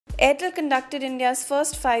Airtel conducted India's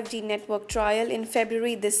first 5G network trial in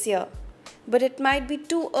February this year, but it might be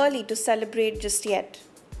too early to celebrate just yet.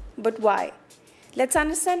 But why? Let's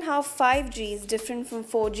understand how 5G is different from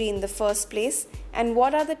 4G in the first place and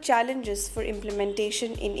what are the challenges for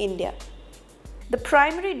implementation in India. The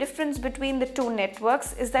primary difference between the two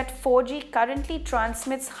networks is that 4G currently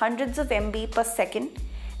transmits hundreds of MB per second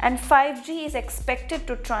and 5G is expected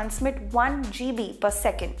to transmit 1 GB per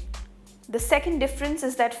second. The second difference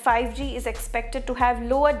is that 5G is expected to have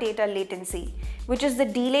lower data latency, which is the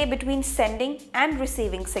delay between sending and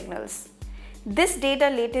receiving signals. This data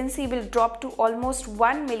latency will drop to almost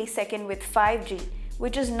 1 millisecond with 5G,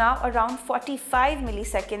 which is now around 45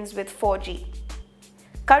 milliseconds with 4G.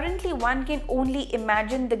 Currently, one can only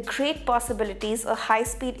imagine the great possibilities a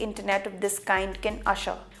high-speed internet of this kind can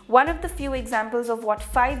usher. One of the few examples of what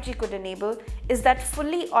 5G could enable is that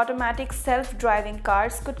fully automatic self-driving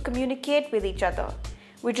cars could communicate with each other,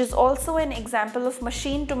 which is also an example of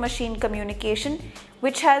machine-to-machine communication,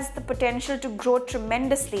 which has the potential to grow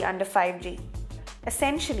tremendously under 5G.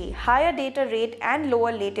 Essentially, higher data rate and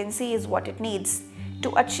lower latency is what it needs.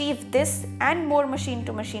 To achieve this and more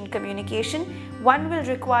machine-to-machine communication, one will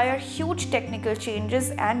require huge technical changes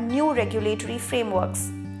and new regulatory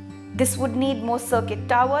frameworks. This would need more circuit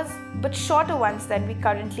towers, but shorter ones than we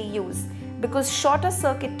currently use, because shorter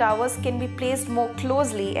circuit towers can be placed more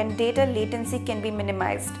closely and data latency can be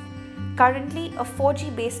minimized. Currently, a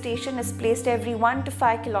 4G base station is placed every 1 to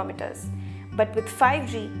 5 kilometers, but with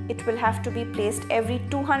 5G, it will have to be placed every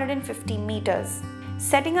 250 meters.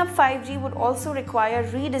 Setting up 5G would also require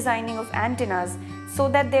redesigning of antennas so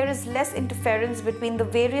that there is less interference between the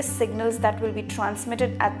various signals that will be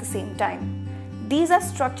transmitted at the same time. These are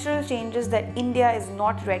structural changes that India is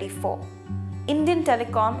not ready for. Indian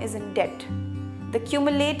Telecom is in debt. The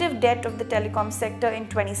cumulative debt of the telecom sector in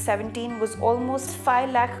 2017 was almost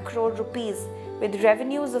 5 lakh crore rupees with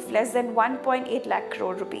revenues of less than 1.8 lakh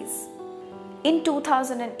crore rupees. In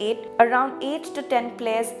 2008, around 8 to 10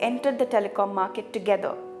 players entered the telecom market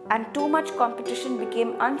together, and too much competition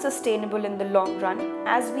became unsustainable in the long run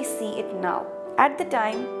as we see it now. At the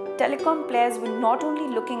time, telecom players were not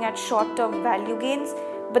only looking at short-term value gains,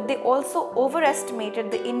 but they also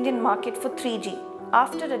overestimated the Indian market for 3G.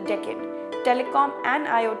 After a decade, telecom and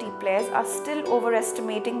IoT players are still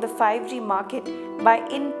overestimating the 5G market by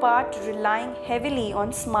in part relying heavily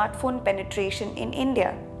on smartphone penetration in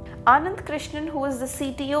India. Anand Krishnan, who is the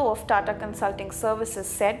CTO of Tata Consulting Services,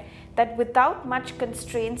 said that without much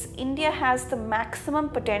constraints, India has the maximum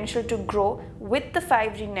potential to grow with the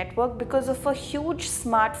 5G network because of a huge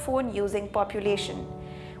smartphone using population,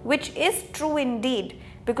 which is true indeed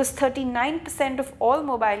because 39% of all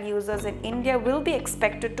mobile users in India will be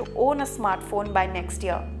expected to own a smartphone by next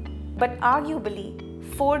year. But arguably,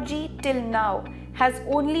 4G till now has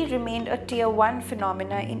only remained a tier 1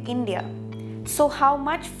 phenomena in India. So how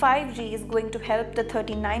much 5G is going to help the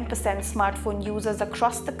 39% smartphone users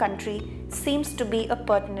across the country seems to be a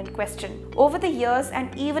pertinent question. Over the years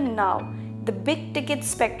and even now, the big-ticket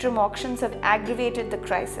spectrum auctions have aggravated the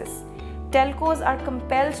crisis. Telcos are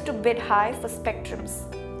compelled to bid high for spectrums,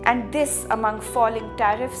 and this among falling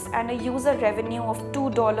tariffs and a user revenue of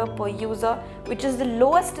 $2 per user, which is the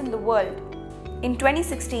lowest in the world. In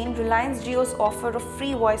 2016, Reliance Jio's offer of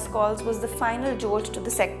free voice calls was the final jolt to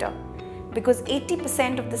the sector, because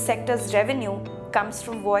 80% of the sector's revenue comes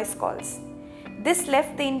from voice calls. This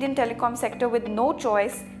left the Indian telecom sector with no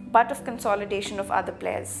choice but of consolidation of other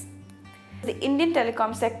players. The Indian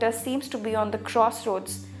telecom sector seems to be on the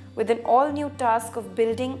crossroads with an all-new task of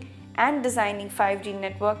building and designing 5G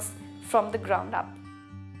networks from the ground up.